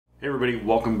Hey everybody,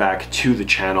 welcome back to the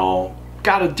channel.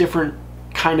 Got a different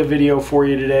kind of video for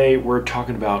you today. We're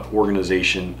talking about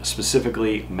organization,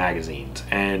 specifically magazines.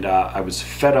 And I was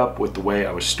fed up with the way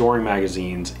I was storing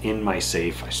magazines in my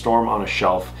safe. I store them on a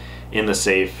shelf in the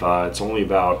safe. It's only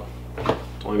about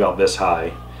this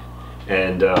high.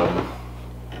 And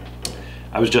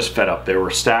I was just fed up. They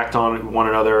were stacked on one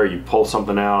another. You pull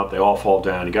something out, they all fall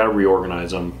down. You got to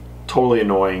reorganize them. Totally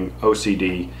annoying,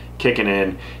 OCD kicking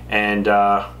in. And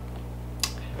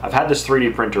I've had this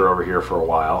 3D printer over here for a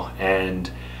while, and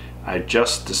I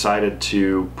just decided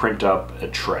to print up a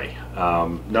tray.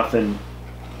 Nothing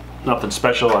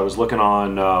special. I was looking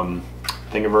on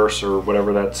Thingiverse or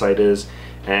whatever that site is,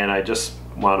 and I just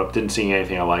wound up didn't see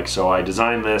anything I like, so I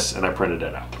designed this and I printed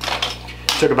it out.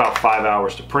 It took about 5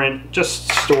 hours to print. Just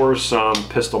stores some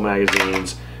pistol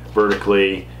magazines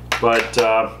vertically, but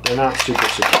they're not super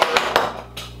secure.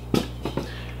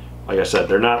 Like I said,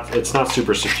 it's not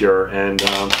super secure, and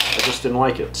I just didn't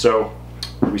like it. So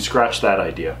we scratched that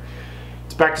idea.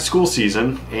 It's back to school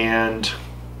season, and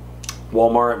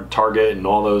Walmart and Target and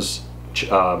all those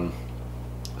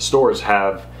stores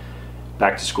have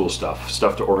back to school stuff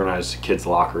to organize kids'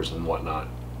 lockers and whatnot.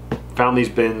 Found these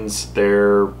bins.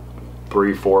 They're $3,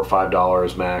 $4,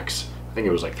 $5 max. I think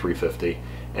it was like $3.50,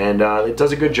 and it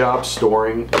does a good job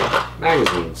storing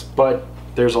magazines, but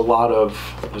there's a lot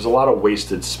of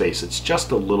wasted space. It's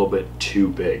just a little bit too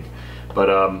big.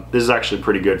 But this is actually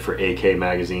pretty good for AK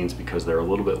magazines because they're a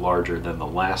little bit larger than the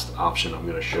last option I'm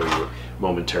going to show you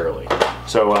momentarily.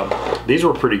 So these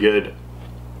were pretty good.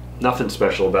 Nothing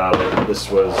special about it.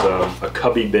 This was a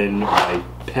cubby bin by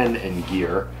Pen and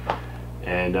Gear,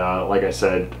 and like I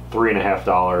said,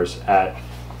 $3.50 at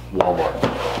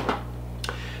Walmart.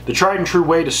 The tried and true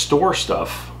way to store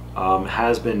stuff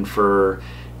has been for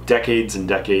decades and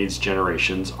decades,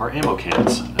 generations, are ammo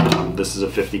cans. This is a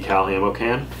 50 cal ammo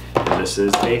can, and this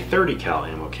is a 30 cal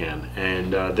ammo can,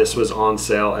 and this was on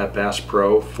sale at Bass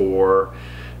Pro for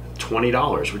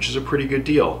 $20, which is a pretty good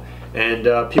deal. And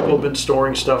people have been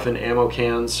storing stuff in ammo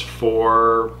cans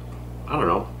for, I don't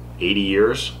know, 80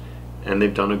 years, and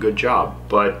they've done a good job,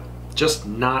 but just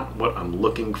not what I'm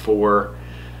looking for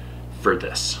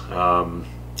this.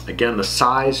 Again, the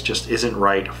size just isn't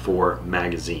right for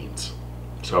magazines.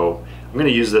 So I'm going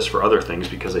to use this for other things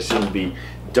because I seem to be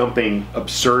dumping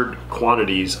absurd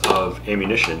quantities of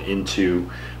ammunition into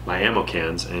my ammo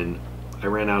cans, and I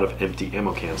ran out of empty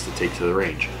ammo cans to take to the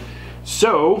range.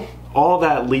 So all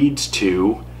that leads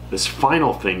to this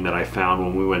final thing that I found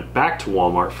when we went back to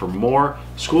Walmart for more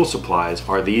school supplies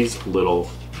are these little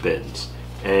bins.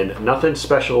 And nothing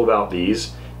special about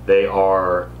these. They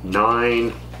are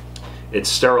it's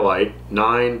Sterilite,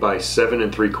 9 by 7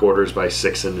 3/4 by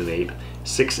 6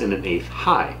 1/8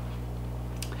 high,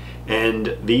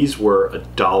 and these were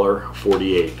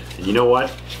 $1.48. And you know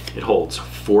what? It holds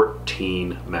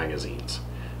 14 magazines.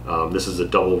 This is a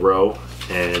double row,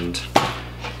 and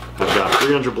I've got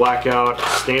 300 blackout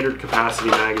standard capacity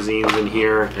magazines in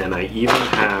here, and I even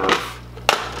have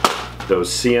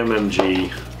those CMMG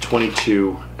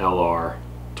 22 LR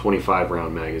 25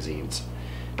 round magazines,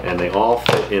 and they all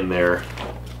fit in there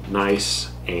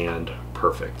nice and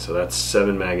perfect. So that's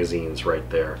 7 magazines right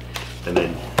there. And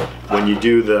then when you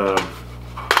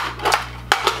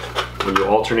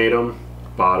alternate them,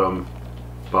 bottom,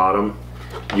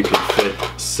 you can fit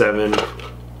 7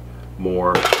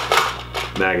 more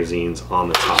magazines on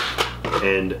the top.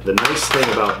 And the nice thing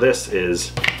about this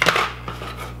is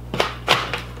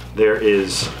there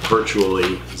is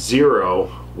virtually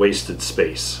zero wasted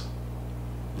space.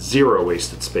 Zero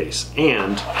wasted space,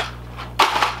 and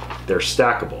they're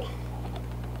stackable.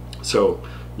 So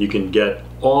you can get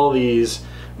all these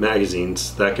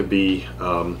magazines, that could be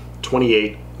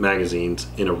 28 magazines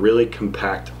in a really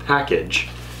compact package,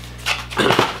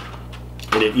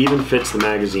 and it even fits the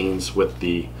magazines with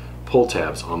the pull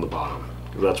tabs on the bottom.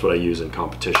 That's what I use in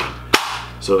competition.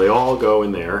 So they all go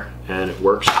in there and it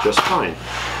works just fine.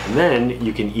 And then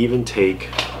you can even take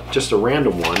just a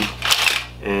random one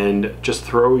and just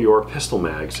throw your pistol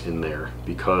mags in there,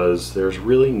 because there's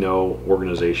really no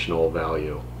organizational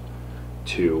value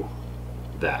to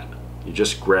that. You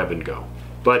just grab and go.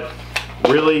 But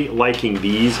really liking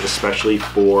these, especially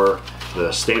for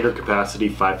the standard capacity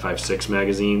 5.56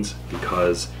 magazines,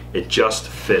 because it just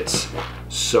fits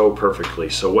so perfectly.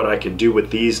 So what I can do with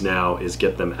these now is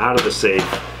get them out of the safe,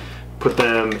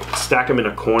 stack them in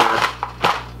a corner.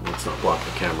 Let's not block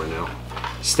the camera now.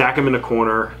 Stack them in a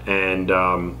corner and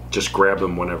just grab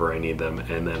them whenever I need them,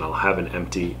 and then I'll have an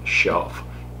empty shelf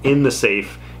in the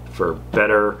safe for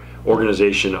better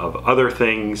organization of other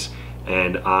things.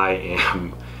 And I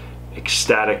am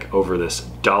ecstatic over this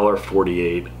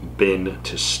 $1.48 bin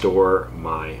to store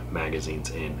my magazines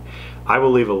in. I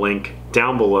will leave a link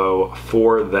down below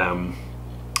for them.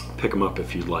 Pick them up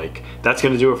if you'd like. That's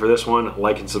going to do it for this one.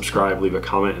 Like and subscribe, leave a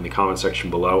comment in the comment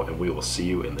section below, and we will see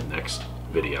you in the next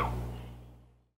video.